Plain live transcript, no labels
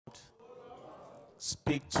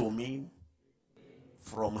speak to me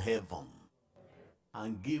from heaven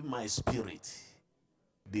and give my spirit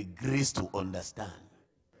the grace to understand.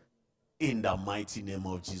 In the mighty name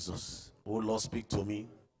of Jesus. Oh Lord, speak to me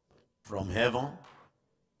from heaven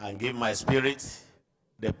and give my spirit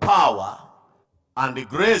the power and the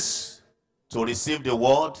grace to receive the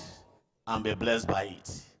word and be blessed by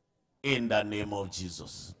it. In the name of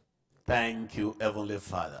Jesus. Thank you, Heavenly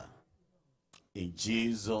Father. In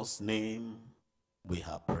Jesus' name we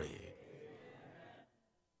have prayed.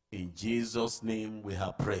 In Jesus' name we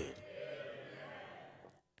have prayed.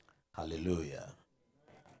 Hallelujah.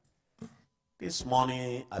 This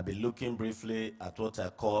morning, I'll be looking briefly at what I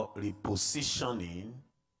call repositioning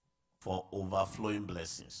for overflowing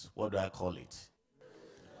blessings. What do I call it?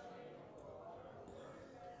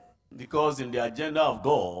 Because in the agenda of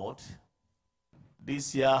God,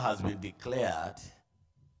 this year has been declared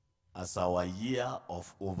as our year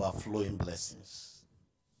of overflowing blessings.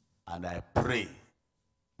 And I pray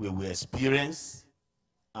we will experience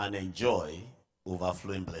and enjoy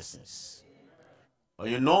overflowing blessings. But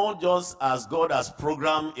you know, just as God has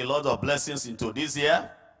programmed a lot of blessings into this year,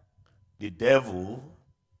 the devil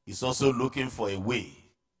is also looking for a way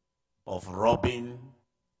of robbing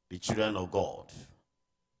the children of God.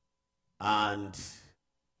 And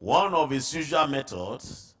one of his usual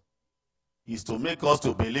methods is to make us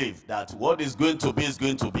to believe that what is going to be is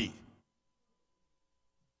going to be.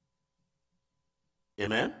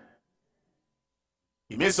 Amen?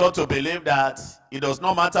 He makes us to believe that it does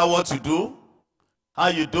not matter what you do, how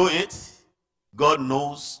you do it, God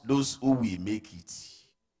knows those who will make it.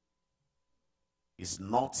 It's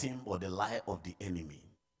nothing but the lie of the enemy.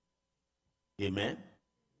 Amen?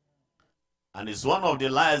 And it's one of the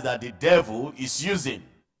lies that the devil is using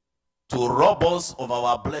to rob us of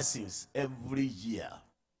our blessings every year.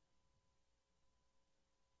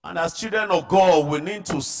 And as children of God, we need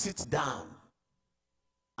to sit down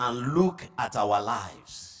and look at our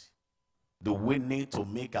lives. Do we need to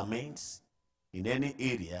make amends in any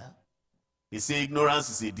area? They say ignorance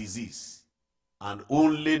is a disease, and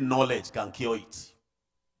only knowledge can cure it.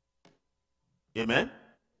 Amen?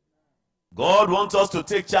 God wants us to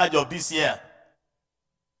take charge of this year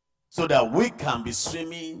so that we can be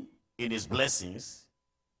swimming in his blessings,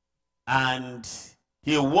 and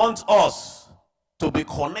he wants us to be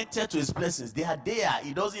connected to his blessings. They are there.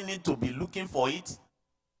 He doesn't need to be looking for it.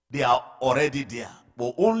 They are already there.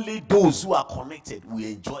 But only those who are connected will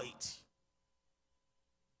enjoy it.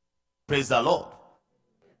 Praise the Lord.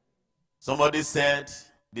 Somebody said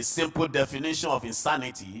the simple definition of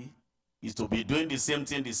insanity is to be doing the same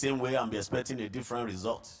thing the same way and be expecting a different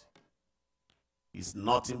result. It's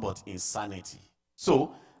nothing but insanity.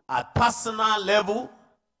 So, at personal level,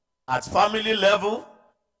 at family level,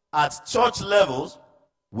 at church levels,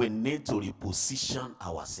 we need to reposition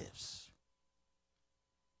ourselves.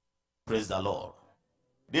 Praise the Lord.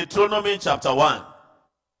 Deuteronomy chapter 1.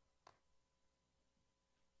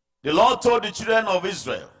 The Lord told the children of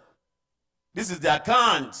Israel, this is the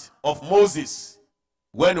account of Moses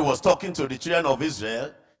when he was talking to the children of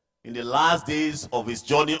Israel in the last days of his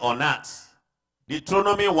journey on earth.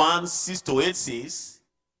 Deuteronomy 1, 6-8 says,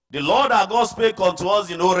 the Lord our God spake unto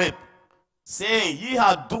us in Horeb, saying, ye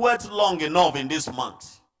have dwelt long enough in this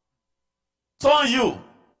month. Turn you.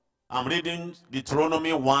 I'm reading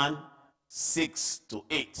Deuteronomy 1,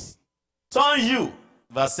 6-8. Turn you,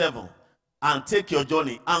 verse 7, and take your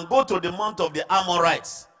journey, and go to the mount of the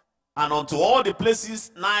Amorites, and unto all the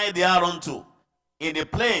places nigh thereunto, in the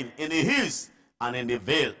plain, in the hills, and in the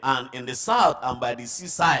vale, and in the south, and by the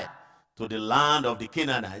seaside, to the land of the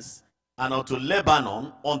Canaanites, and unto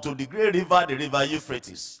Lebanon, unto the great river, the river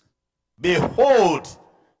Euphrates. Behold,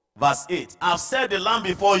 verse 8, I have set the land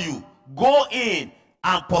before you. Go in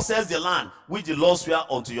and possess the land which the Lord sware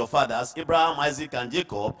unto your fathers, Abraham, Isaac, and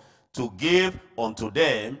Jacob, to give unto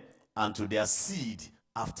them and to their seed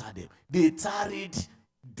after them. They tarried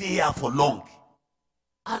there for long.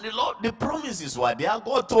 And the Lord, the promises were there.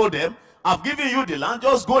 God told them, I've given you the land,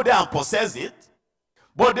 just go there and possess it.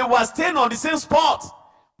 But they were staying on the same spot.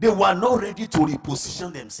 They were not ready to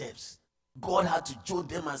reposition themselves. God had to join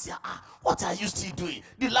them and say, what are you still doing?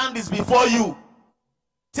 The land is before you.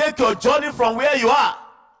 Take your journey from where you are.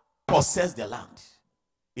 Possess the land.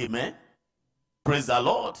 Amen. Praise the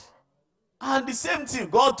Lord. And the same thing,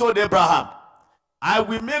 God told Abraham, I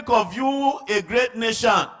will make of you a great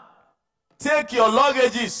nation. Take your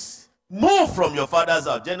luggages. Move from your father's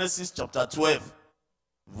house. Genesis chapter 12,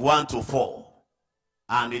 1-4.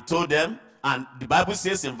 And he told them, and the Bible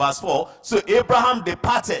says in verse 4, so Abraham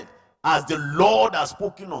departed as the Lord has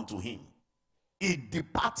spoken unto him. He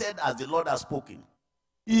departed as the Lord has spoken.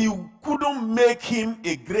 he couldn't make him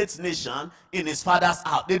a great nation in his father's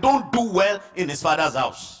house. They don't do well in his father's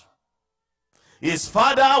house. His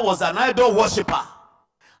father was an idol worshiper.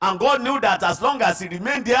 And God knew that as long as he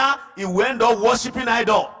remained there, he would end up worshiping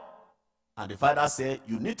idol. And the father said,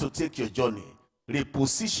 you need to take your journey,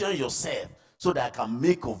 reposition yourself so that I can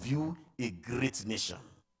make of you a great nation.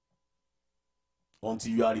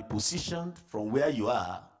 Until you are repositioned from where you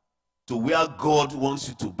are to where God wants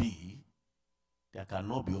you to be, there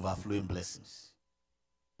cannot be overflowing blessings.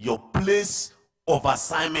 Your place of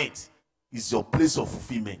assignment is your place of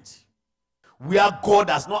fulfillment. Where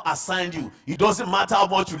God has not assigned you, it doesn't matter how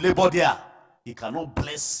much you labor there, he cannot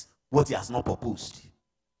bless what he has not proposed.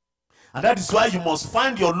 And that is why you must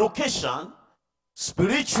find your location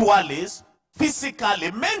spiritually,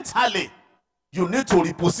 physically, mentally. You need to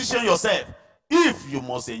reposition yourself if you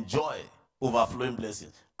must enjoy overflowing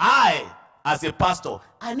blessings. I, as a pastor,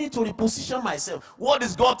 I need to reposition myself. What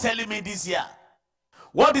is God telling me this year?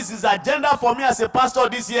 What is his agenda for me as a pastor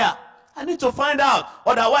this year? I need to find out.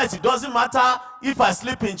 Otherwise, it doesn't matter if I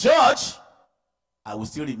sleep in church, I will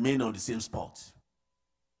still remain on the same spot.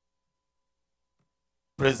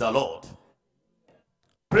 Praise the Lord.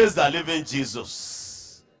 Praise the living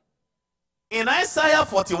Jesus. In Isaiah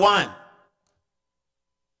 41,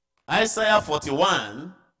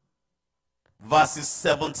 verses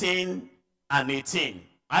 17 and 18.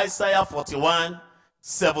 Isaiah 41,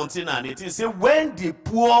 17 and 18. Say, when the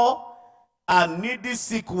poor and needy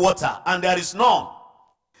seek water, and there is none,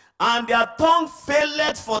 and their tongue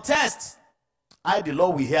faileth for thirst, I, the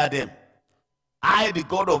Lord, will hear them. I, the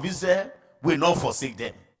God of Israel, will not forsake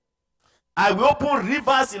them. I will open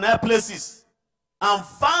rivers in high places, and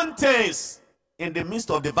fountains in the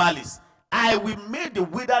midst of the valleys. I will make the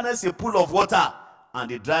wilderness a pool of water, and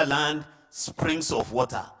the dry land springs of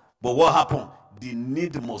water. But what happened? The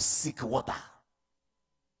need must seek water.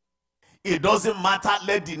 It doesn't matter,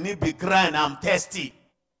 let the need be crying, I'm thirsty.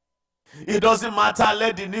 It doesn't matter,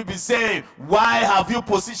 let the need be saying, why have you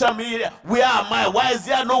positioned me here? Where am I? Why is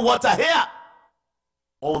there no water here?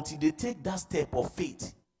 Until they take that step of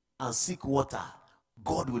faith and seek water,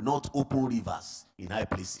 God will not open rivers in high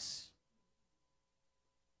places.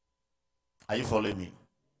 Are you following me?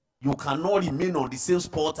 You cannot remain on the same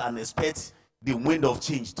spot and expect the wind of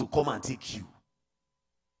change to come and take you.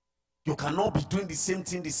 You cannot be doing the same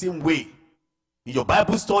thing the same way. In your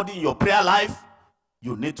Bible study, in your prayer life,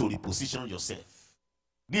 you need to reposition yourself.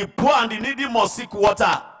 The poor and the needy must seek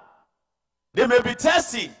water. They may be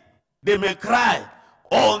thirsty, they may cry,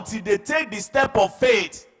 until they take the step of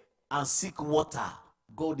faith and seek water.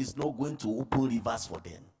 God is not going to open rivers for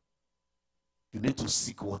them. You need to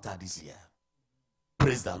seek water this year.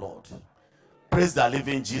 Praise the Lord. Praise the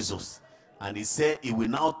living Jesus. And he said he will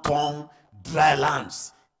now turn dry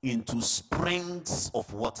lands into springs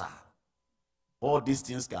of water. All these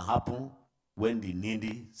things can happen when the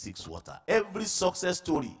needy seeks water. Every success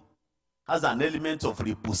story has an element of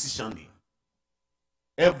repositioning.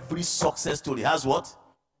 Every success story has what?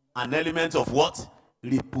 An element of what?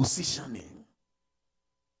 Repositioning.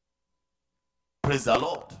 Praise the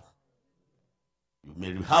Lord. You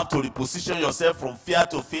may have to reposition yourself from fear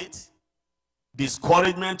to faith,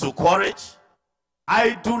 discouragement to courage,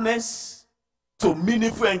 idleness to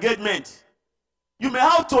meaningful engagement. You may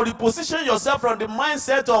have to reposition yourself from the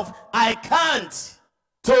mindset of I can't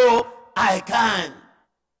to I can.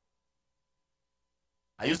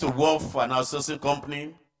 I used to work for an outsourcing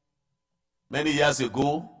company many years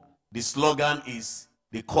ago. The slogan is,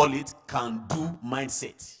 they call it can-do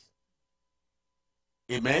mindset.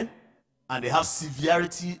 Amen? And they have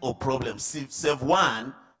severity of problems. Step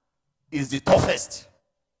 1 is the toughest.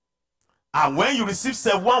 And when you receive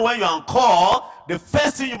step 1, when you're on call, the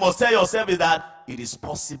first thing you must tell yourself is that it is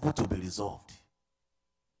possible to be resolved.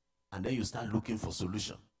 And then you start looking for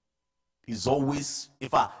solution. It's always, in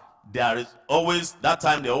fact, there is always, that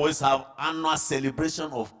time they always have annual celebration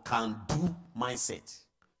of can-do mindset.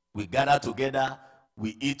 We gather together,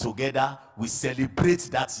 we eat together, we celebrate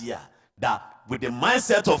that year. That with the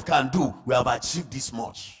mindset of can-do, we have achieved this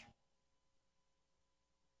much.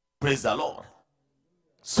 Praise the Lord.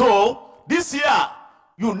 So, this year,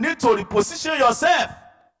 you need to reposition yourself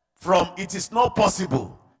from it is not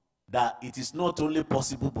possible, that it is not only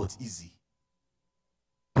possible but easy.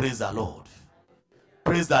 Praise the Lord.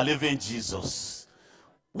 Praise the living Jesus.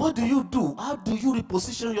 What do you do? How do you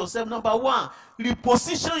reposition yourself? Number 1,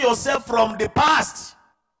 reposition yourself from the past.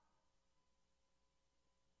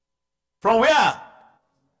 From where?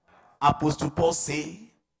 Apostle Paul say,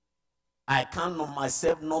 I count on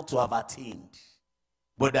myself not to have attained.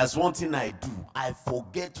 But there's one thing I do. I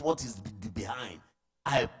forget what is behind.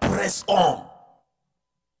 I press on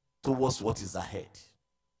towards what is ahead.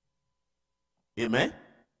 Amen.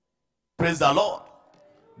 Praise the Lord.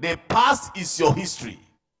 The past is your history.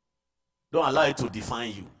 Don't allow it to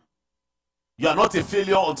define you. You are not a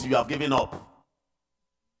failure until you have given up.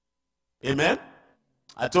 Amen.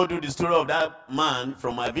 I told you the story of that man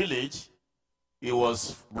from my village. He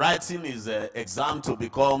was writing his exam to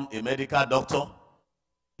become a medical doctor.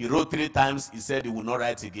 He wrote 3 times. He said he would not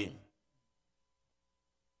write again.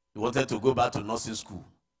 He wanted to go back to nursing school.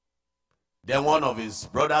 Then one of his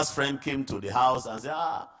brother's friend came to the house and said,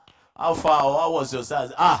 how far, how was your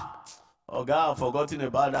size? Oh God, I've forgotten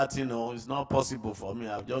about that, it's not possible for me.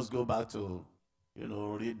 I'll just go back to,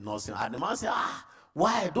 read nursing. And the man said,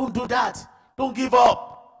 why? Don't do that. Don't give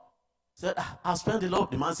up. He said, I'll spend a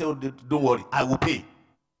lot. The man said, oh, don't worry, I will pay.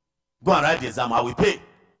 Go and write the exam, I will pay.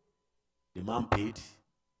 The man paid,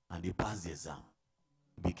 and he passed the exam.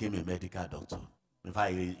 He became a medical doctor. In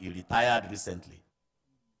fact, he retired recently.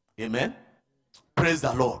 Amen. Praise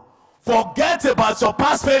the Lord. Forget about your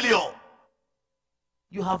past failure.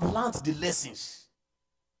 You have learned the lessons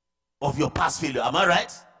of your past failure. Am I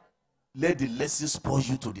right? Let the lessons push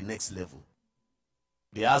you to the next level.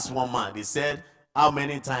 They asked one man, they said, how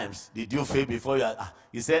many times did you fail before you?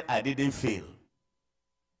 He said, I didn't fail.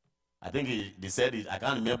 I think they said it. I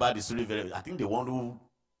can't remember the story very well. I think the one who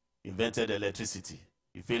invented electricity.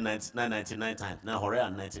 He failed 999 times,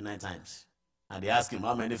 999 times. And they asked him,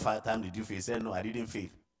 how many times did you fail? He said, no, I didn't fail.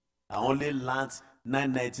 I only learned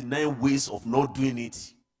 999 ways of not doing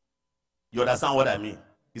it. You understand what I mean?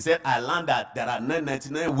 He said, I learned that there are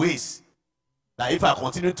 999 ways that if I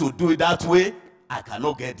continue to do it that way, I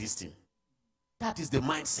cannot get this thing. That is the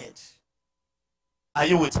mindset. Are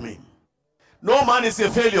you with me? No man is a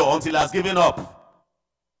failure until he has given up.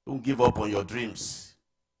 Don't give up on your dreams.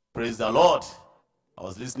 Praise the Lord. I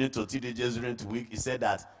was listening to T.D. Jakes during the week. He said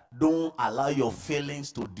that don't allow your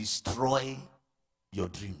failings to destroy your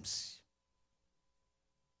dreams.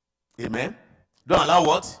 Amen. Don't allow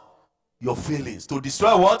what? Your feelings to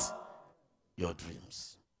destroy what? Your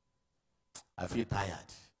dreams. I feel tired.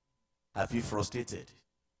 I feel frustrated.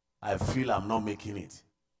 I feel I'm not making it.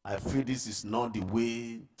 I feel this is not the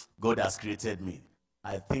way God has created me.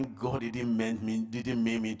 I think God didn't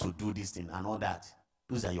mean me to do this thing and all that.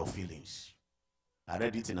 Those are your feelings. I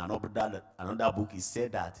read it in another book. It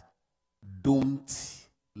said that don't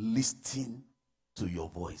listen to your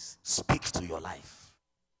voice. Speak to your life.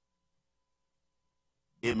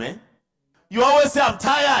 Amen. You always say, I'm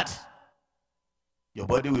tired. Your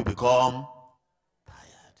body will become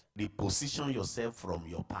tired. Reposition yourself from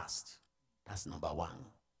your past. That's number 1.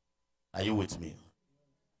 Are you with me?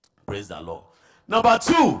 Praise the Lord. Number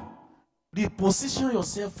 2, reposition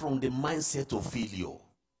yourself from the mindset of failure.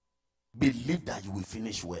 Believe that you will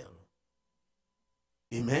finish well.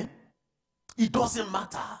 Amen. It doesn't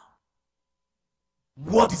matter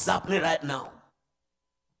what is happening right now.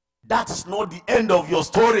 That is not the end of your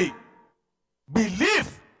story.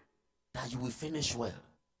 Believe that you will finish well.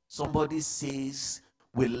 Somebody says,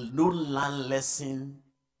 will no learn lesson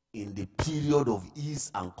in the period of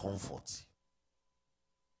ease and comfort.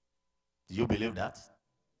 Do you believe that?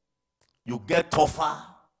 You get tougher,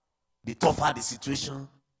 the tougher the situation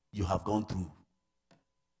you have gone through.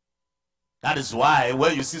 That is why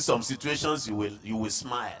when you see some situations, you will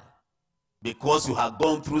smile. Because you have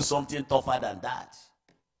gone through something tougher than that.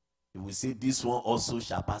 You will say, this one also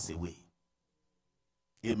shall pass away.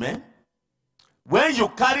 Amen. When you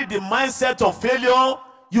carry the mindset of failure,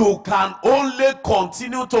 you can only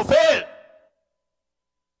continue to fail.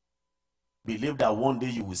 Believe that one day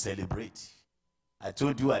you will celebrate. I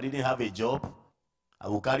told you I didn't have a job. I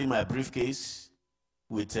will carry my briefcase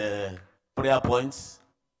with prayer points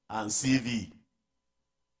and CV.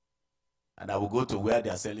 And I will go to where they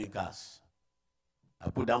are selling cars. I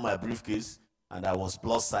put down my briefcase and I was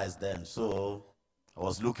plus size then. So I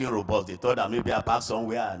was looking robust. They thought that maybe I parked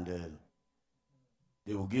somewhere and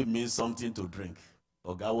they will give me something to drink.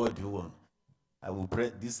 Oh God, what do you want? I will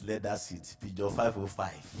press this leather seat, figure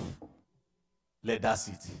 505. Leather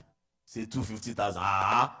seat. Say 250,000.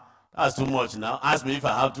 That's too much now. Ask me if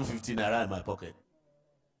I have 250 naira in my pocket.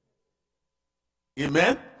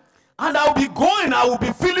 Amen. And I'll be going, I will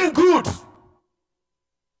be feeling good.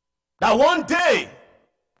 That one day,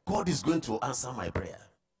 God is going to answer my prayer.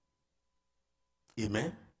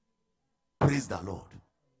 Amen. Praise the Lord.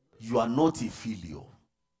 You are not a failure.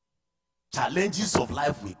 Challenges of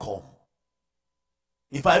life will come.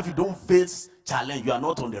 If you don't face challenge, you are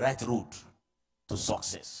not on the right road to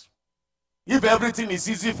success. If everything is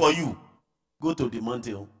easy for you, go to the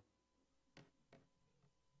mountain.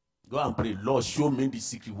 Go and pray, Lord, show me the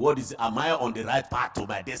secret. What is it? Am I on the right path to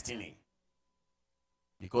my destiny?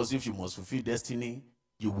 Because if you must fulfill destiny,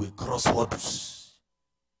 you will cross hurdles.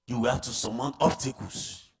 You will have to surmount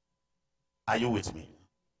obstacles. Are you with me?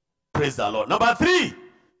 Praise the Lord. Number 3,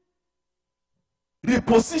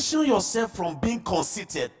 reposition yourself from being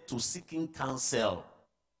conceited to seeking counsel.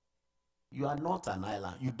 You are not an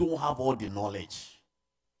island. You don't have all the knowledge.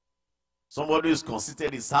 Somebody who is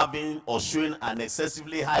conceited is having or showing an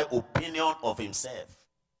excessively high opinion of himself.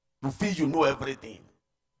 You feel you know everything.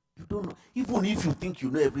 You don't know. Even if you think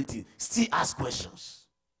you know everything, still ask questions.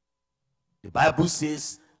 The Bible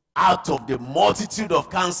says, out of the multitude of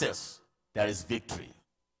counsels, there is victory.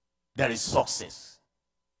 There is success.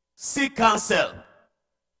 Seek counsel.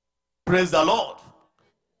 Praise the Lord.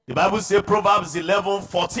 The Bible says, Proverbs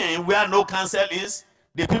 11:14, where no counsel is,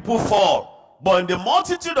 the people fall. But in the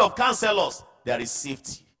multitude of counselors, there is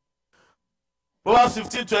safety. Proverbs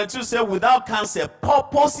 15:22 says, without counsel,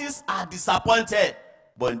 purposes are disappointed.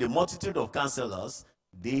 But in the multitude of counselors,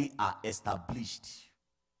 they are established.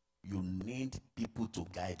 You need people to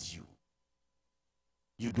guide you.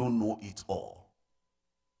 You don't know it all.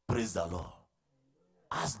 Praise the Lord.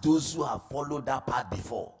 Ask those who have followed that path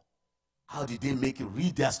before. How did they make it?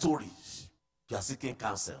 Read their stories. You are seeking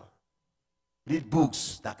counsel. Read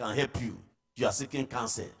books that can help you. You are seeking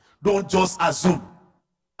counsel. Don't just assume.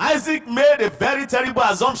 Isaac made a very terrible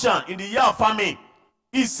assumption in the year of famine.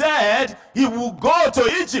 He said he will go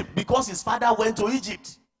to Egypt because his father went to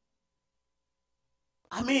Egypt.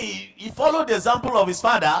 I mean, he followed the example of his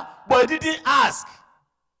father, but he didn't ask.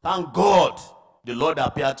 Thank God. The Lord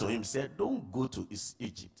appeared to him, said, don't go to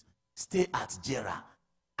Egypt. Stay at Gerar.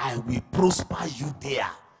 I will prosper you there,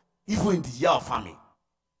 even in the year of famine.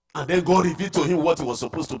 And then God revealed to him what he was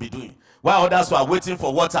supposed to be doing. While others were waiting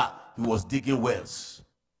for water, he was digging wells.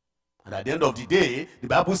 And at the end of the day, the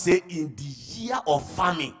Bible says, in the year of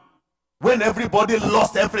famine, when everybody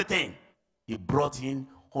lost everything, he brought in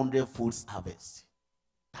 100-fold harvest.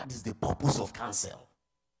 That is the purpose of counsel.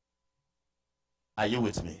 Are you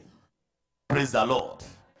with me? Praise the Lord.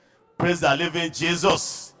 Praise the living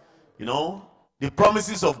Jesus. You know, the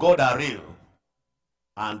promises of God are real.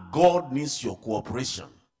 And God needs your cooperation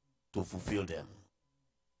to fulfill them.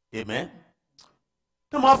 Amen.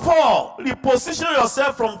 Number 4, reposition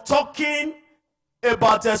yourself from talking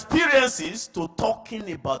about experiences to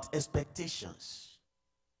talking about expectations.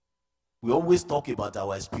 We always talk about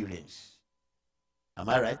our experience. Am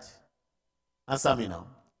I right? Answer me now.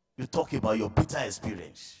 You talk about your bitter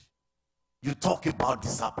experience. You talk about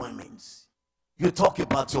disappointments. You talk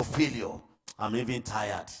about your failure. I'm even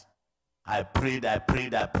tired. I prayed.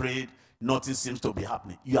 Nothing seems to be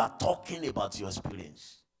happening. You are talking about your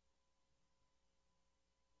experience.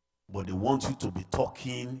 But they want you to be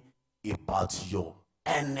talking about your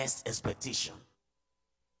earnest expectation.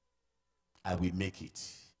 I will make it.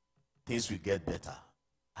 Things will get better.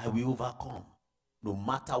 I will overcome. No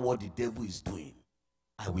matter what the devil is doing,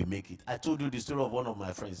 I will make it. I told you the story of one of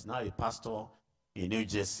my friends, now a pastor in New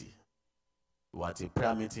Jersey. We were at a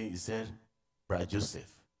prayer meeting. He said, Brother Joseph,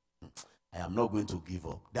 I am not going to give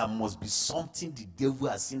up. There must be something the devil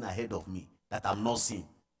has seen ahead of me that I'm not seeing.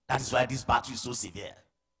 That is why this battle is so severe.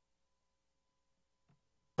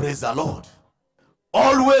 Praise the Lord.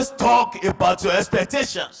 Always talk about your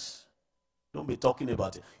expectations. Don't be talking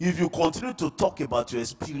about it. If you continue to talk about your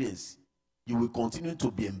experience, you will continue to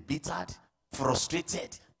be embittered,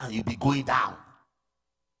 frustrated, and you'll be going down.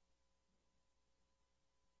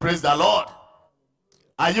 Praise the Lord.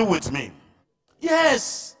 Are you with me?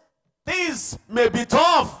 Yes, things may be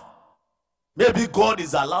tough. Maybe God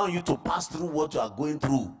is allowing you to pass through what you are going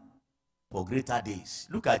through for greater days.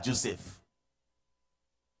 Look at Joseph.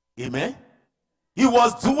 Amen. He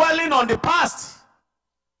was dwelling on the past.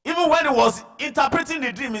 Even when he was interpreting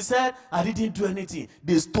the dream, he said, I didn't do anything.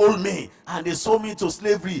 They stole me and they sold me to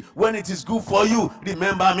slavery. When it is good for you,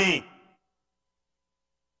 remember me.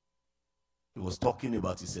 He was talking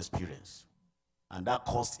about his experience. And that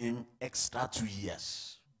cost him extra 2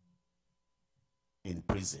 years in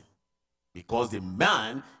prison. Because the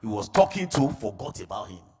man he was talking to forgot about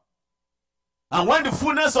him. And when the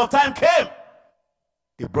fullness of time came,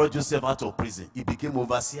 he brought Joseph out of prison. He became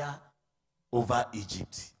overseer over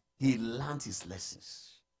Egypt. He learned his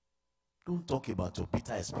lessons. Don't talk about your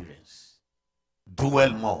bitter experience.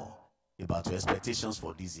 Dwell more about your expectations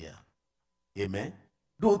for this year. Amen.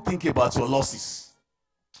 Don't think about your losses.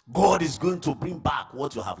 God is going to bring back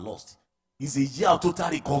what you have lost. It's a year of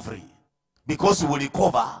total recovery. Because you will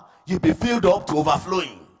recover, you'll be filled up to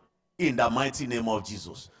overflowing. In the mighty name of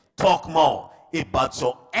Jesus. Talk more about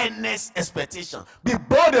your earnest expectation. Be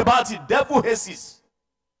bold about it. Devil hates.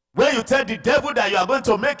 When you tell the devil that you are going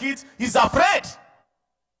to make it, he's afraid.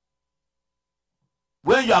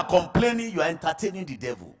 When you are complaining, you are entertaining the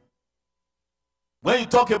devil. When you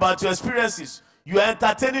talk about your experiences, you are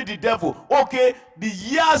entertaining the devil. Okay, the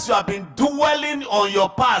years you have been dwelling on your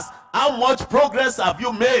past, how much progress have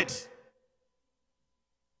you made?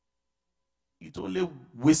 It only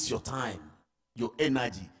wastes your time, your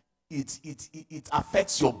energy. It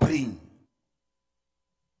affects your brain.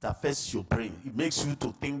 It affects your brain. It makes you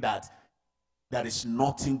to think that there is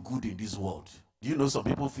nothing good in this world. Do you know some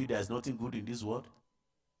people feel there is nothing good in this world?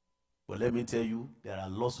 But let me tell you, there are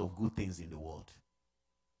lots of good things in the world.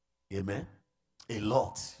 Amen? A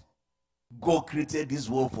lot. God created this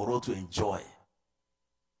world for us to enjoy.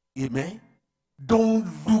 Amen? Don't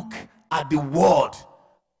look at the world,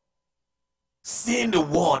 seeing the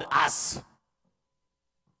world as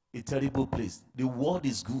a terrible place. The world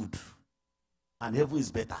is good, and heaven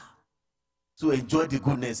is better. So enjoy the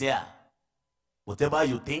goodness here. Whatever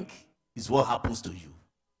you think is what happens to you.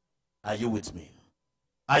 Are you with me?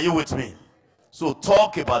 Are you with me? So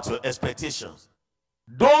talk about your expectations.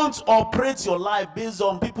 Don't operate your life based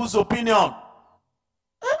on people's opinion.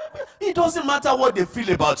 It doesn't matter what they feel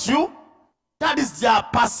about you. That is their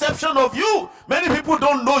perception of you. Many people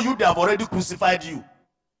don't know you. They have already crucified you.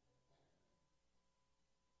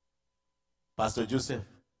 Pastor Joseph,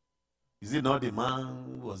 is it not the man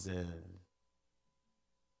who was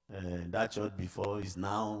that church before? Is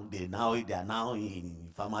now they are now in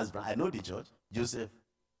Farmers Branch. I know the church, Joseph.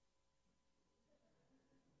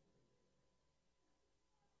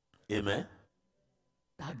 Amen.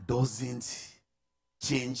 That doesn't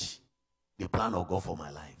change the plan of God for my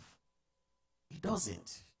life. It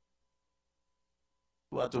doesn't.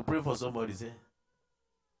 You have to pray for somebody, say,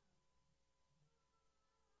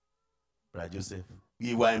 Brother Joseph,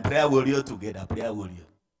 we were in prayer warrior together, prayer warrior.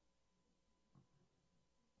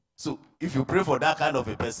 So if you pray for that kind of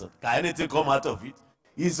a person, can anything come out of it?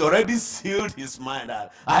 He's already sealed his mind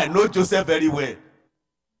that I know Joseph very well.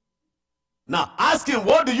 Now ask him,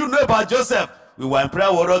 what do you know about Joseph? We were in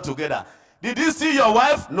prayer warrior together. Did you see your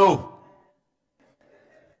wife? No.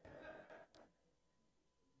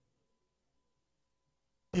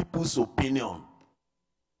 People's opinion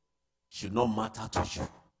should not matter to you.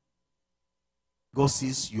 God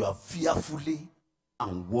says you are fearfully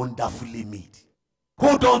and wonderfully made.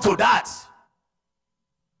 Hold on to that.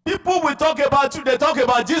 People will talk about you, they talk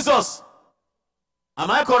about Jesus. Am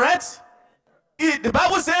I correct? The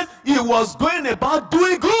Bible says he was going about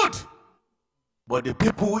doing good. But the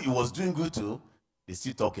people he was doing good to, they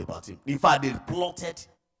still talk about him. In fact, they plotted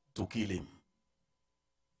to kill him.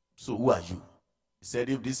 So who are you? He said,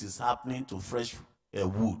 if this is happening to fresh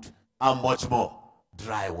wood, how much more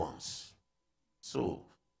dry ones? So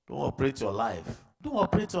don't operate your life. Don't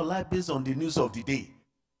operate your life based on the news of the day.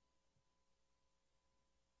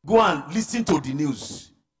 Go and listen to the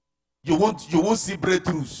news. You won't see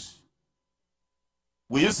breakthroughs.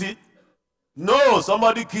 Will you see? No,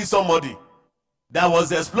 somebody killed somebody. There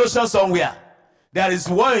was an explosion somewhere. There is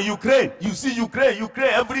war in Ukraine. You see Ukraine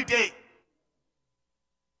every day.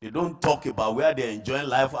 They don't talk about where they're enjoying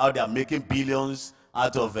life, how they're making billions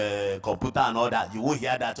out of computer and all that. You won't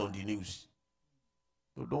hear that on the news.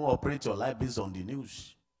 So don't operate your life based on the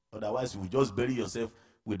news. Otherwise, you will just bury yourself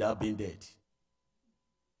without being dead.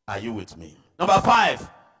 Are you with me? Number 5,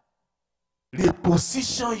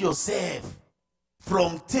 reposition yourself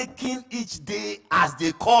from taking each day as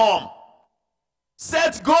they come.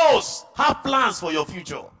 Set goals. Have plans for your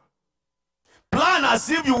future. Plan as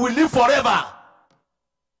if you will live forever.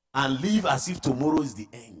 And live as if tomorrow is the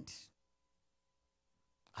end.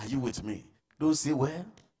 Are you with me? Don't say, well,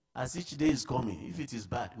 as each day is coming, if it is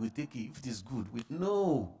bad, we take it. If it is good,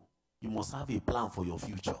 no. You must have a plan for your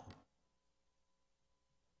future.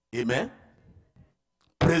 Amen.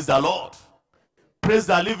 Praise the Lord. Praise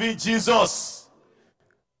the living Jesus.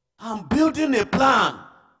 I'm building a plan.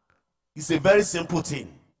 It's a very simple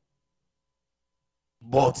thing.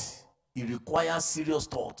 But it requires serious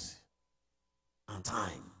thought and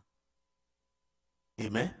time.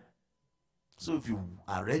 Amen. So if you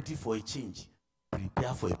are ready for a change,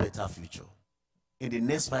 prepare for a better future. In the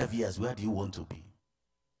next 5 years, where do you want to be?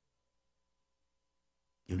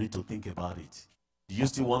 You need to think about it. Do you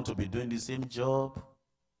still want to be doing the same job?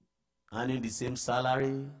 Earning the same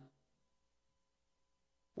salary?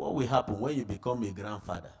 What will happen when you become a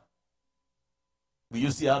grandfather? Will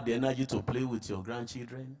you still have the energy to play with your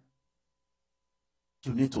grandchildren?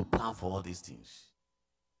 You need to plan for all these things.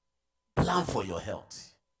 Plan for your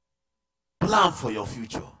health. Plan for your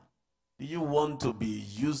future. Do you want to be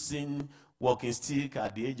using walking stick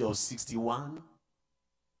at the age of 61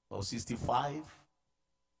 or 65?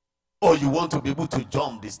 Or you want to be able to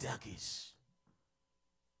jump the staircase?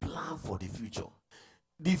 Plan for the future.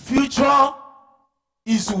 The future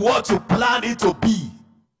is what you plan it to be.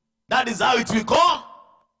 That is how it will come.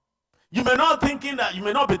 You may not be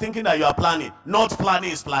thinking that you are planning. Not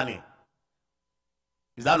planning is planning.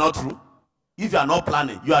 Is that not true? If you are not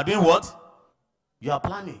planning, you are doing what? You are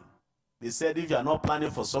planning. They said if you are not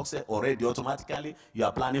planning for success already, automatically you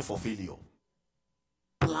are planning for failure.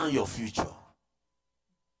 Plan your future.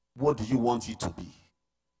 What do you want it to be?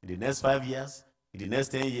 In the next 5 years? In the next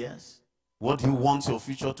 10 years? What do you want your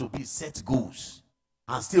future to be? Set goals.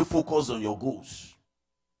 And stay focused on your goals.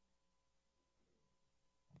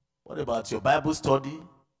 What about your Bible study?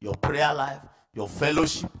 Your prayer life? Your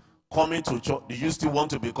fellowship? Coming to church? Do you still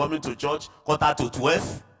want to be coming to church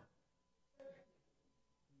 11:45?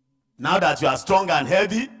 Now that you are strong and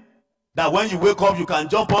healthy, that when you wake up you can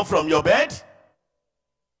jump up from your bed?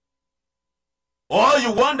 Or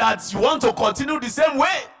you want to continue the same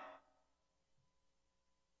way?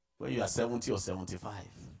 When you are 70 or 75,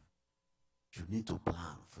 you need to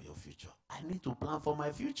plan for your future. I need to plan for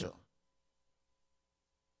my future.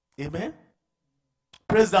 Amen?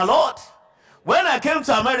 Praise the Lord. When I came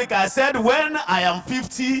to America, I said, when I am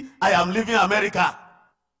 50, I am leaving America.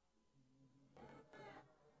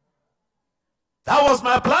 That was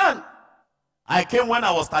my plan. I came when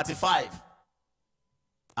I was 35.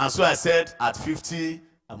 And so I said, at 50,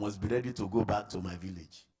 I must be ready to go back to my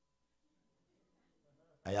village.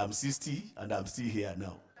 I am 60 and I'm still here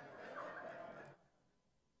now.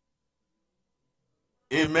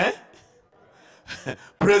 Amen.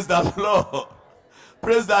 Praise the Lord.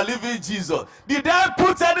 Praise the living Jesus. Did they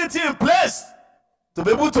put anything in place to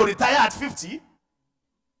be able to retire at 50?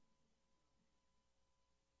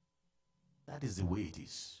 That is the way it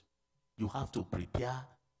is. You have to prepare.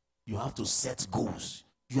 You have to set goals.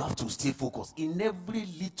 You have to stay focused. In every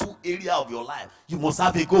little area of your life, you must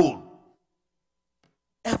have a goal.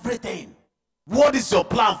 Everything. What is your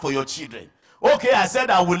plan for your children? Okay, I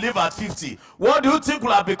said I will live at 50. What do you think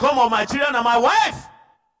will have become of my children and my wife?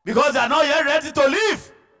 Because they are not yet ready to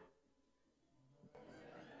live.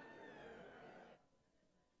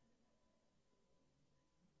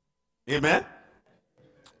 Amen.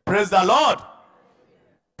 Praise the Lord.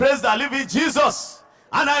 Praise the living Jesus.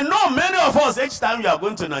 And I know many of us, each time you are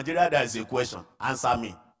going to Nigeria, there is a question. Answer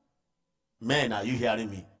me. Men, are you hearing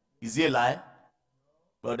me? Is it a lie?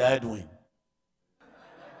 Brother Edwin.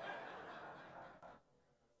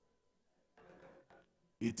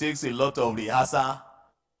 It takes a lot of rehearsal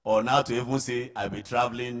or now to even say, I'll be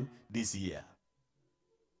traveling this year.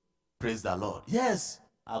 Praise the Lord. Yes,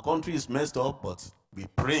 our country is messed up, but we're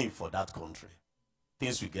praying for that country.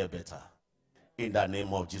 Things will get better in the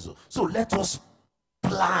name of Jesus. So let us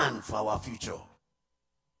plan for our future.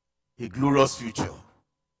 A glorious future.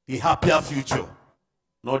 A happier future.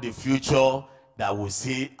 Not the future that will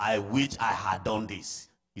say, I wish I had done this.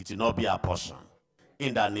 It will not be our portion.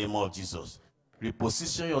 In the name of Jesus.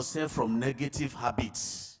 Reposition yourself from negative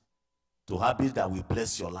habits to habits that will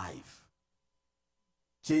bless your life.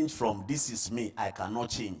 Change from this is me, I cannot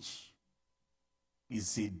change.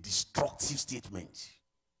 It's a destructive statement.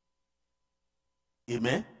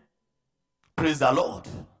 Amen? Praise the Lord.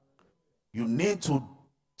 You need to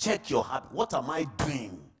check your habit. What am I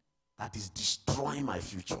doing that is destroying my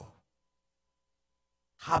future?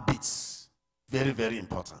 Habits, very, very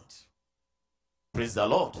important. Praise the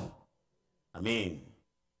Lord. I mean,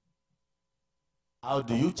 how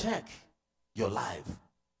do you check your life?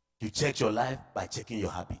 You check your life by checking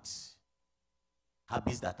your habits.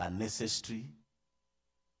 Habits that are necessary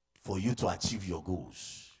for you to achieve your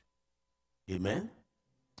goals. Amen?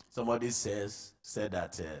 Somebody said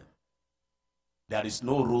that there is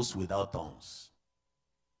no rose without thorns.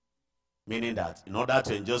 Meaning that in order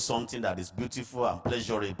to enjoy something that is beautiful and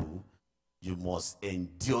pleasurable, you must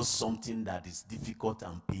endure something that is difficult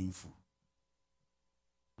and painful.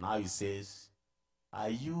 Now he says, are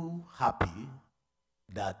you happy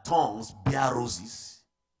that thorns bear roses?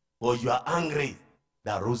 Or you are angry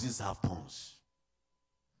that roses have thorns?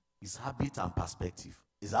 It's habit and perspective.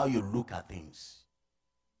 It's how you look at things.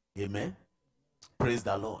 Amen? Praise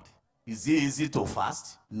the Lord. Is it easy to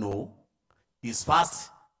fast? No. Is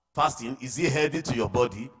fasting, is it healthy to your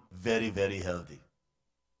body? Very, very healthy.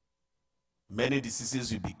 Many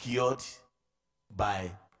diseases will be cured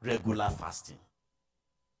by regular fasting.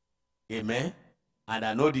 Amen? And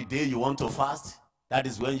I know the day you want to fast, that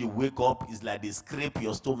is when you wake up, it's like they scrape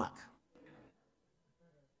your stomach.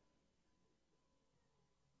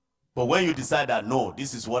 But when you decide that, no,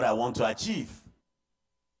 this is what I want to achieve,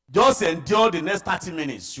 just endure the next 30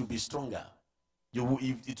 minutes, you'll be stronger.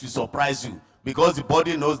 It will surprise you, because the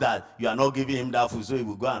body knows that you are not giving him that food, so he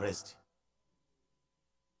will go and rest.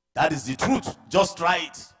 That is the truth. Just try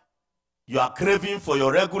it. You are craving for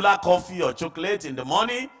your regular coffee or chocolate in the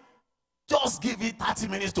morning. Just give it 30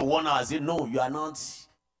 minutes to 1 hour. Say, no, you are not.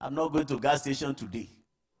 I'm not going to gas station today.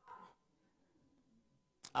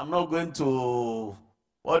 I'm not going to,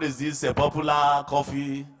 what is this, a popular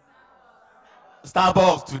coffee?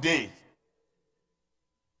 Starbucks today.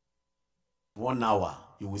 1 hour,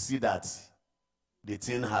 you will see that the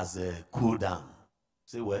thing has cooled down.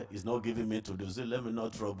 Say, well, it's not giving me to do. Say, let me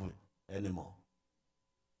not trouble anymore.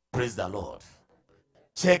 Praise the Lord.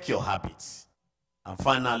 Check your habits. And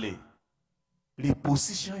finally,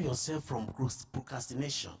 reposition yourself from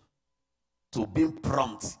procrastination to being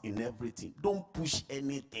prompt in everything. Don't push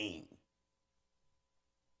anything,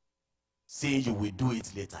 saying you will do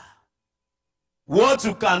it later. What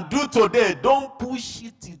you can do today, don't push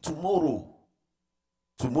it till tomorrow.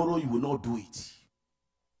 Tomorrow you will not do it.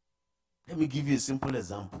 Let me give you a simple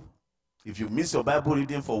example. If you miss your Bible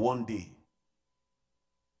reading for 1 day,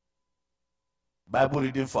 Bible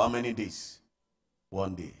reading for how many days?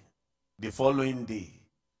 1 day. The following day,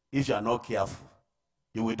 if you are not careful,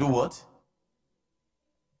 you will do what?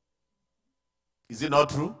 Is it not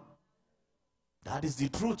true? That is the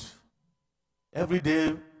truth. Every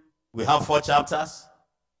day we have 4 chapters.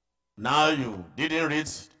 Now you didn't read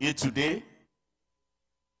it today.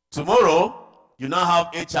 Tomorrow, you now have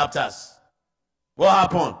 8 chapters. What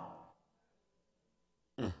happened?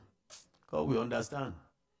 God will understand.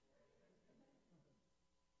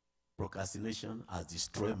 Procrastination has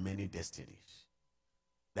destroyed many destinies.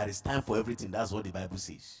 There is time for everything. That's what the Bible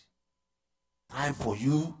says. Time for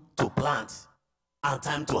you to plant and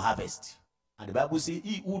time to harvest. And the Bible says,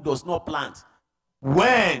 he who does not plant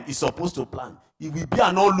when he's supposed to plant, he will be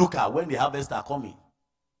an onlooker when the harvest are coming.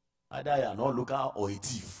 Either an onlooker or a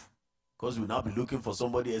thief, because we will now be looking for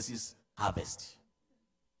somebody else's harvest.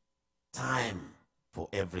 Time for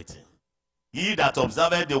everything. He that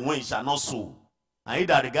observeth the wind shall not sow, and he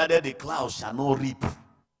that regardeth the clouds shall not reap.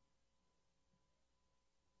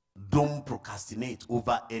 Don't procrastinate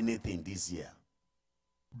over anything this year.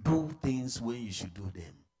 Do things when you should do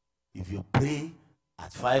them. If you pray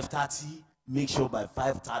at 5:30, make sure by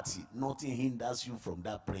 5:30 nothing hinders you from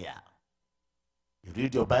that prayer. You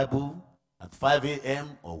read your Bible at 5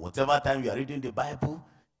 a.m. or whatever time you are reading the Bible,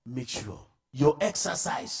 make sure. Your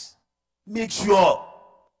exercise, make sure.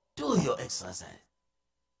 Do your exercise.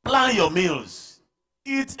 Plan your meals.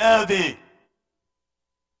 Eat healthy.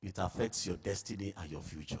 It affects your destiny and your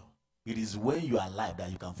future. It is when you are alive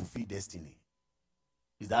that you can fulfill destiny.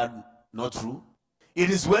 Is that not true? It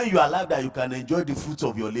is when you are alive that you can enjoy the fruits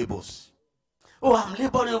of your labors. Oh, I'm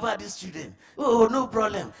laboring over these children. Oh, no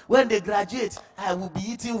problem. When they graduate, I will be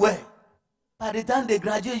eating well. By the time they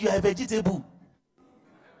graduate, you are a vegetable.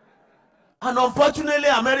 And unfortunately,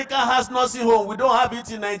 America has nursing home. We don't have it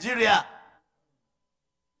in Nigeria.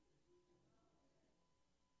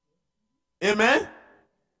 Amen?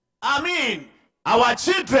 I mean, our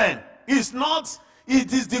children is not,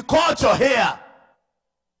 it is the culture here.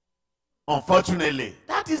 Unfortunately,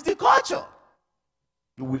 that is the culture.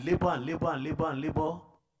 You will labor and labor and labor and labor.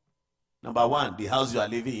 Number one, the house you are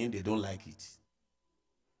living in, they don't like it.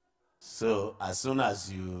 So as soon as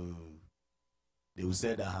they will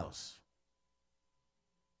sell the house.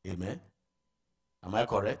 Amen? Am I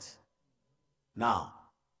correct? Now,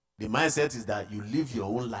 the mindset is that you live your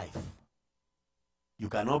own life. You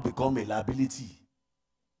cannot become a liability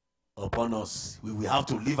upon us. We will have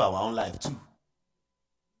to live our own life too.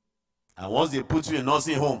 And once they put you in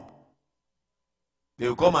nursing home, they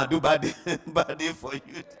will come and do bad day for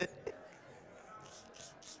you.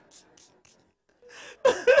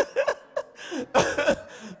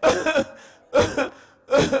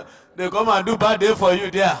 They come and do bad day for you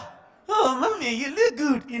there. Oh, mommy, you look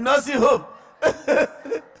good in nursing home.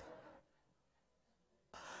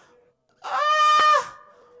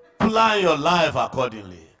 Plan your life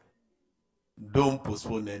accordingly. Don't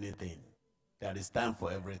postpone anything. There is time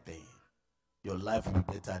for everything. Your life will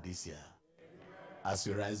be better this year as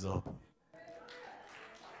you rise up.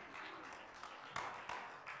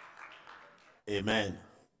 Amen.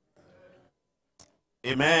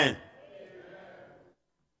 Amen.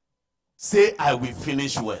 Say, I will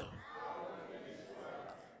finish well.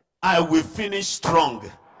 I will finish strong.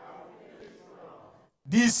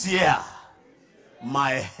 This year,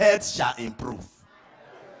 my health shall improve.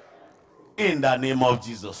 In the name of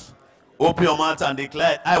Jesus. Open your mouth and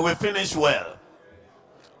declare, I will finish well.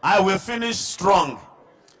 I will finish strong.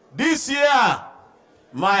 This year,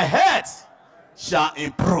 my health shall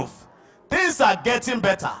improve. Things are getting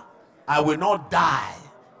better. I will not die.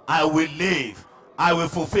 I will live. I will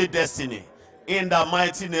fulfill destiny. In the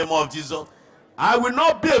mighty name of Jesus. I will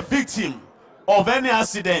not be a victim of any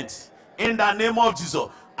accident in the name of Jesus.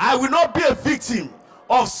 I will not be a victim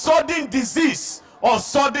of sudden disease or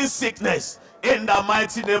sudden sickness in the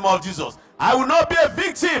mighty name of Jesus. I will not be a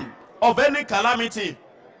victim of any calamity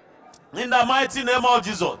in the mighty name of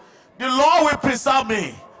Jesus. The Lord will preserve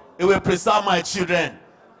me. He will preserve my children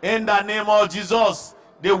in the name of Jesus.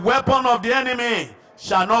 The weapon of the enemy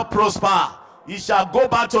shall not prosper. He shall go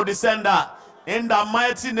back to the sender. In the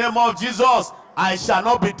mighty name of Jesus, I shall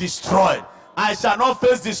not be destroyed. I shall not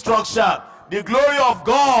face destruction. The glory of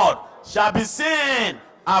God shall be seen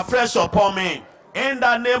afresh upon me. In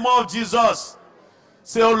the name of Jesus.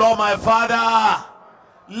 Say, oh Lord, my Father,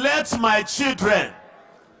 let my children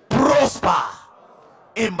prosper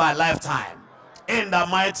in my lifetime. In the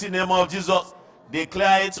mighty name of Jesus.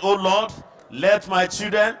 Declare it, oh Lord, let my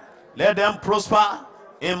children, let them prosper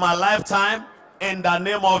in my lifetime. In the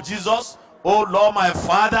name of Jesus. Oh Lord, my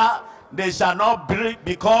Father, they shall not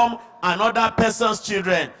become another person's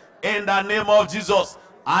children. In the name of Jesus.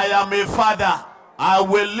 I am a father. I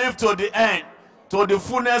will live to the end, to the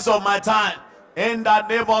fullness of my time. In the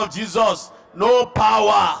name of Jesus. No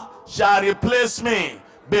power shall replace me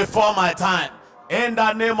before my time. In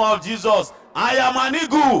the name of Jesus. I am an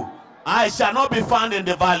eagle. I shall not be found in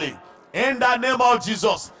the valley. In the name of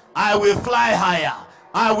Jesus. I will fly higher.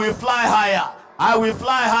 I will fly higher. I will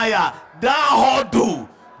fly higher. That hurdle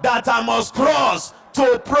that I must cross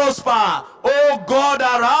to prosper. Oh God,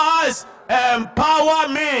 arise. Empower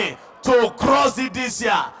me to cross it this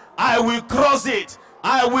year. I will cross it.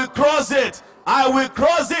 I will cross it. I will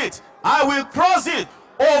cross it. I will cross it.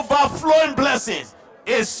 Overflowing blessings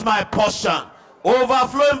is my portion.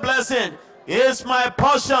 Overflowing blessing is my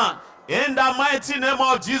portion. In the mighty name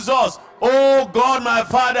of Jesus. Oh God, my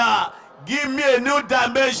Father, give me a new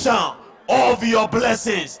dimension of your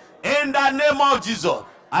blessings. In the name of Jesus.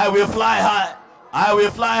 I will fly high. I will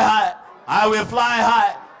fly high. I will fly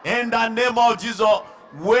high. In the name of Jesus.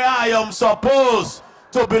 Where I am supposed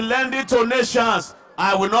to be lending to nations,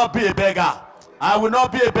 I will not be a beggar. I will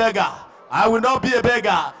not be a beggar. I will not be a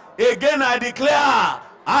beggar. Again I declare,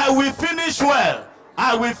 I will finish well.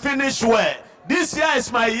 I will finish well. This year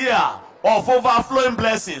is my year of overflowing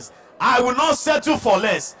blessings. I will not settle for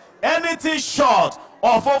less. Anything short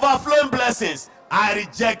of overflowing blessings, I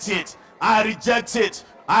reject it. I reject it.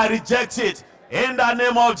 I reject it. In the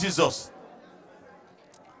name of Jesus.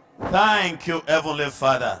 Thank you, Heavenly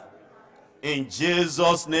Father. In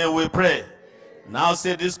Jesus' name we pray. Now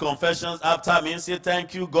say these confessions after me. Say,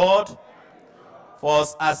 thank you, God, for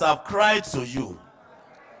as I've cried to you,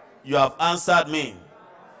 you have answered me.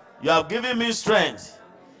 You have given me strength.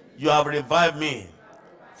 You have revived me.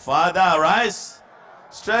 Father, arise.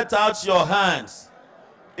 Stretch out your hands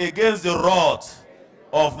against the wrath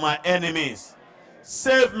of my enemies.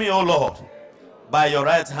 Save me, O Lord, by your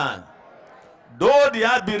right hand. Though the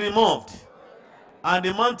earth be removed, and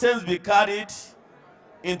the mountains be carried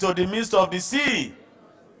into the midst of the sea,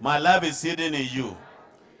 my life is hidden in you.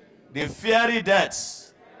 The fiery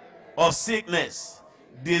deaths of sickness,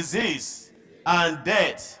 disease, and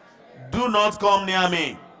death do not come near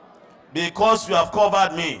me, because you have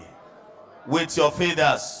covered me with your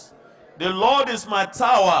feathers. The Lord is my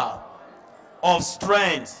tower of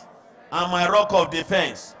strength and my rock of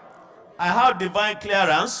defense. I have divine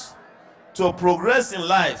clearance to progress in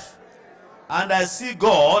life, and I see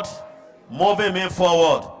God moving me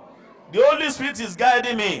forward. The Holy Spirit is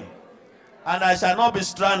guiding me, and I shall not be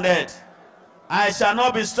stranded. I shall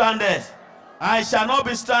not be stranded. I shall not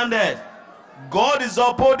be stranded. God is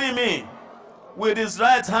upholding me with his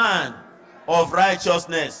right hand of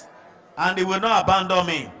righteousness, and he will not abandon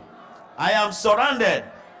me. I am surrounded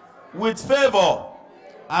with favor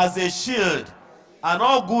as a shield, and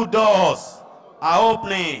all good doors are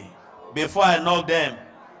opening before I knock them.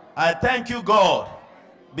 I thank you, God,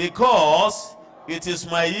 because it is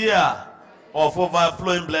my year of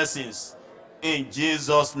overflowing blessings. In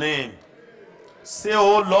Jesus' name. Say,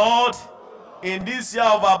 oh Lord, in this year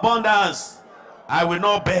of abundance, I will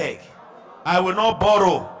not beg. I will not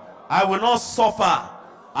borrow. I will not suffer.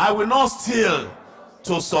 I will not steal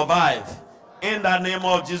to survive. In the name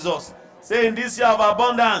of Jesus. Say, in this year of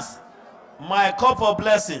abundance, my cup of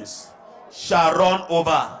blessings shall run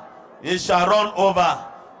over. It shall run over.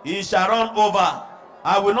 It shall run over.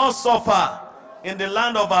 I will not suffer in the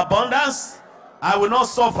land of abundance. I will not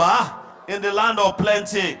suffer in the land of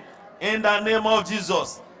plenty. In the name of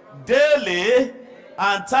Jesus. Daily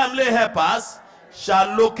and timely helpers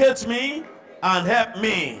shall locate me and help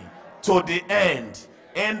me to the end.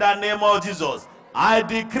 In the name of Jesus. I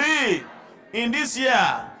decree in this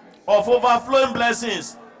year of overflowing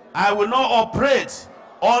blessings, I will not operate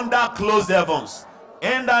under closed heavens.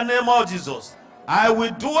 In the name of Jesus, I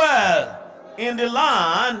will dwell in the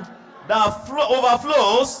land that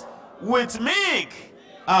overflows with milk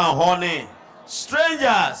and honey.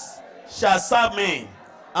 Strangers shall serve me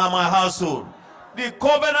and my household. The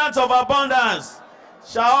covenant of abundance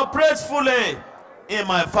shall operate fully in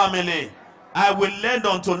my family. I will lend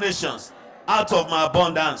unto nations out of my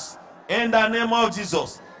abundance. In the name of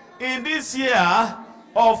Jesus, in this year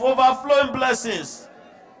of overflowing blessings,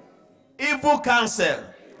 evil counsel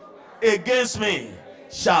against me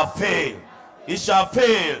shall fail. It shall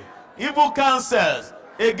fail. Evil counsels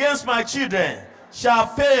against my children shall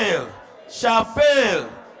fail, shall fail,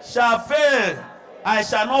 shall fail. I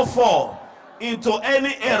shall not fall into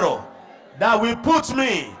any error that will put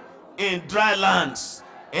me in dry lands.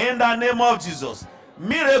 In the name of Jesus,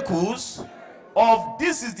 miracles of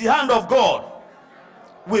this is the hand of God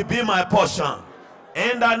will be my portion.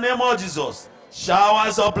 In the name of Jesus,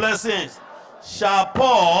 showers of blessings shall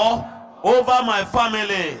pour over my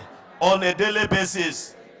family on a daily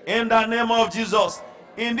basis. In the name of Jesus,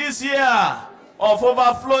 in this year of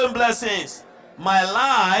overflowing blessings, my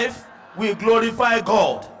life will glorify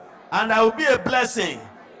God, and I will be a blessing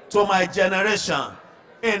to my generation.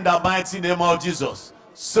 In the mighty name of Jesus,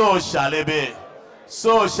 so shall it be.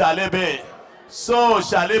 So shall it be. So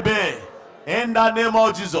shall it be. In the name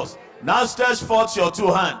of Jesus. Now stretch forth your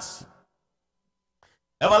two hands.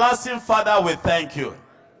 Everlasting Father, we thank you.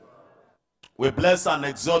 We bless and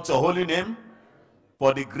exalt your holy name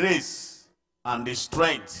for the grace and the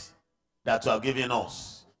strength that you have given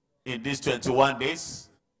us in these 21 days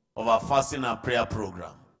of our fasting and prayer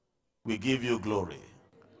program. We give you glory.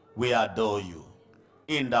 We adore you.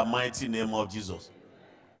 In the mighty name of Jesus,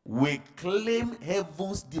 we claim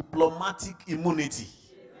heaven's diplomatic immunity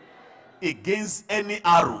against any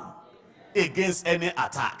arrow, against any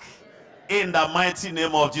attack. In the mighty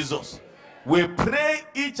name of Jesus, we pray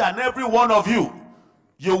each and every one of you,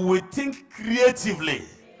 you will think creatively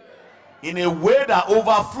in a way that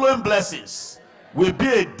overflowing blessings will be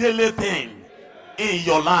a daily thing in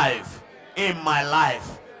your life, in my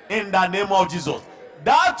life, in the name of Jesus.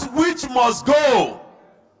 That which must go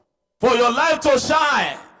for your life to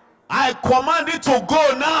shine, I command it to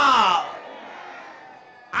go now.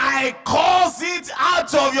 I cause it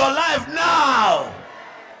out of your life now.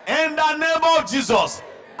 In the name of Jesus,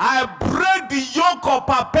 I break the yoke of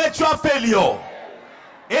perpetual failure.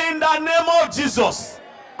 In the name of Jesus,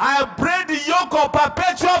 I break the yoke of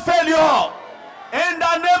perpetual failure. In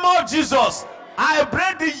the name of Jesus, I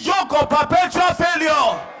break the yoke of perpetual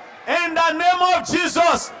failure. In the name of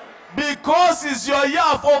Jesus, because it's your year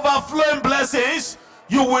of overflowing blessings,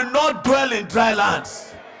 you will not dwell in dry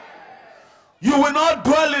lands. You will not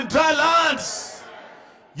dwell in dry lands.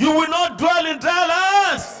 You will not dwell in dry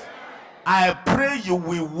lands. I pray you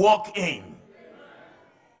will walk in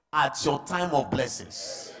at your time of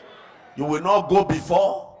blessings. You will not go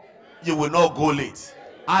before. You will not go late.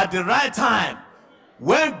 At the right time,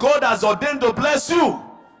 when God has ordained to bless you,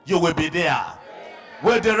 you will be there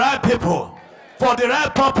with the right people, for the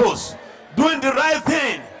right purpose, doing the right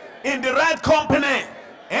thing, in the right company.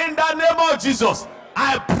 In the name of Jesus,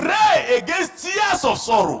 I pray against tears of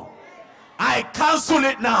sorrow. I cancel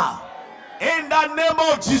it now. In the name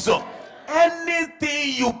of Jesus,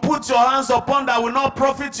 anything you put your hands upon that will not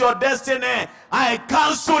profit your destiny, I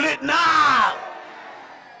cancel it now.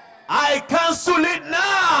 I cancel it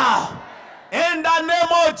now. In the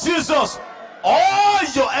name of Jesus, all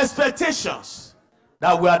your expectations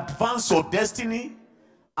that will advance your destiny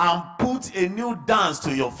and put a new dance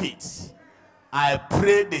to your feet, I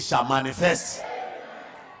pray they shall manifest.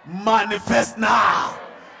 Manifest now.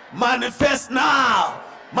 Manifest now.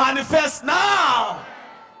 Manifest now.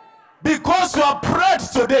 Because you are prayed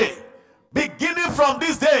today, beginning from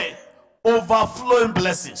this day, overflowing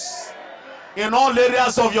blessings in all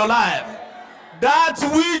areas of your life. That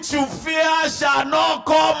which you fear shall not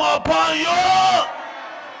come upon you.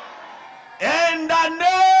 In the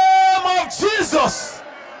name of Jesus,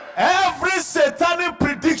 every satanic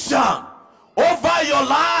prediction over your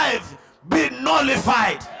life be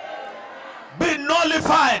nullified. Be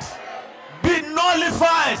nullified. Be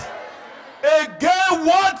nullified. Again,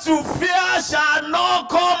 what you fear shall not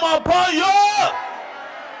come upon you.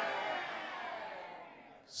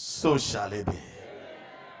 So shall it be.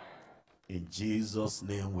 In Jesus'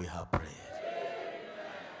 name we have prayed.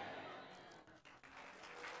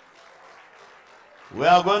 We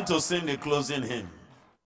are going to sing the closing hymn.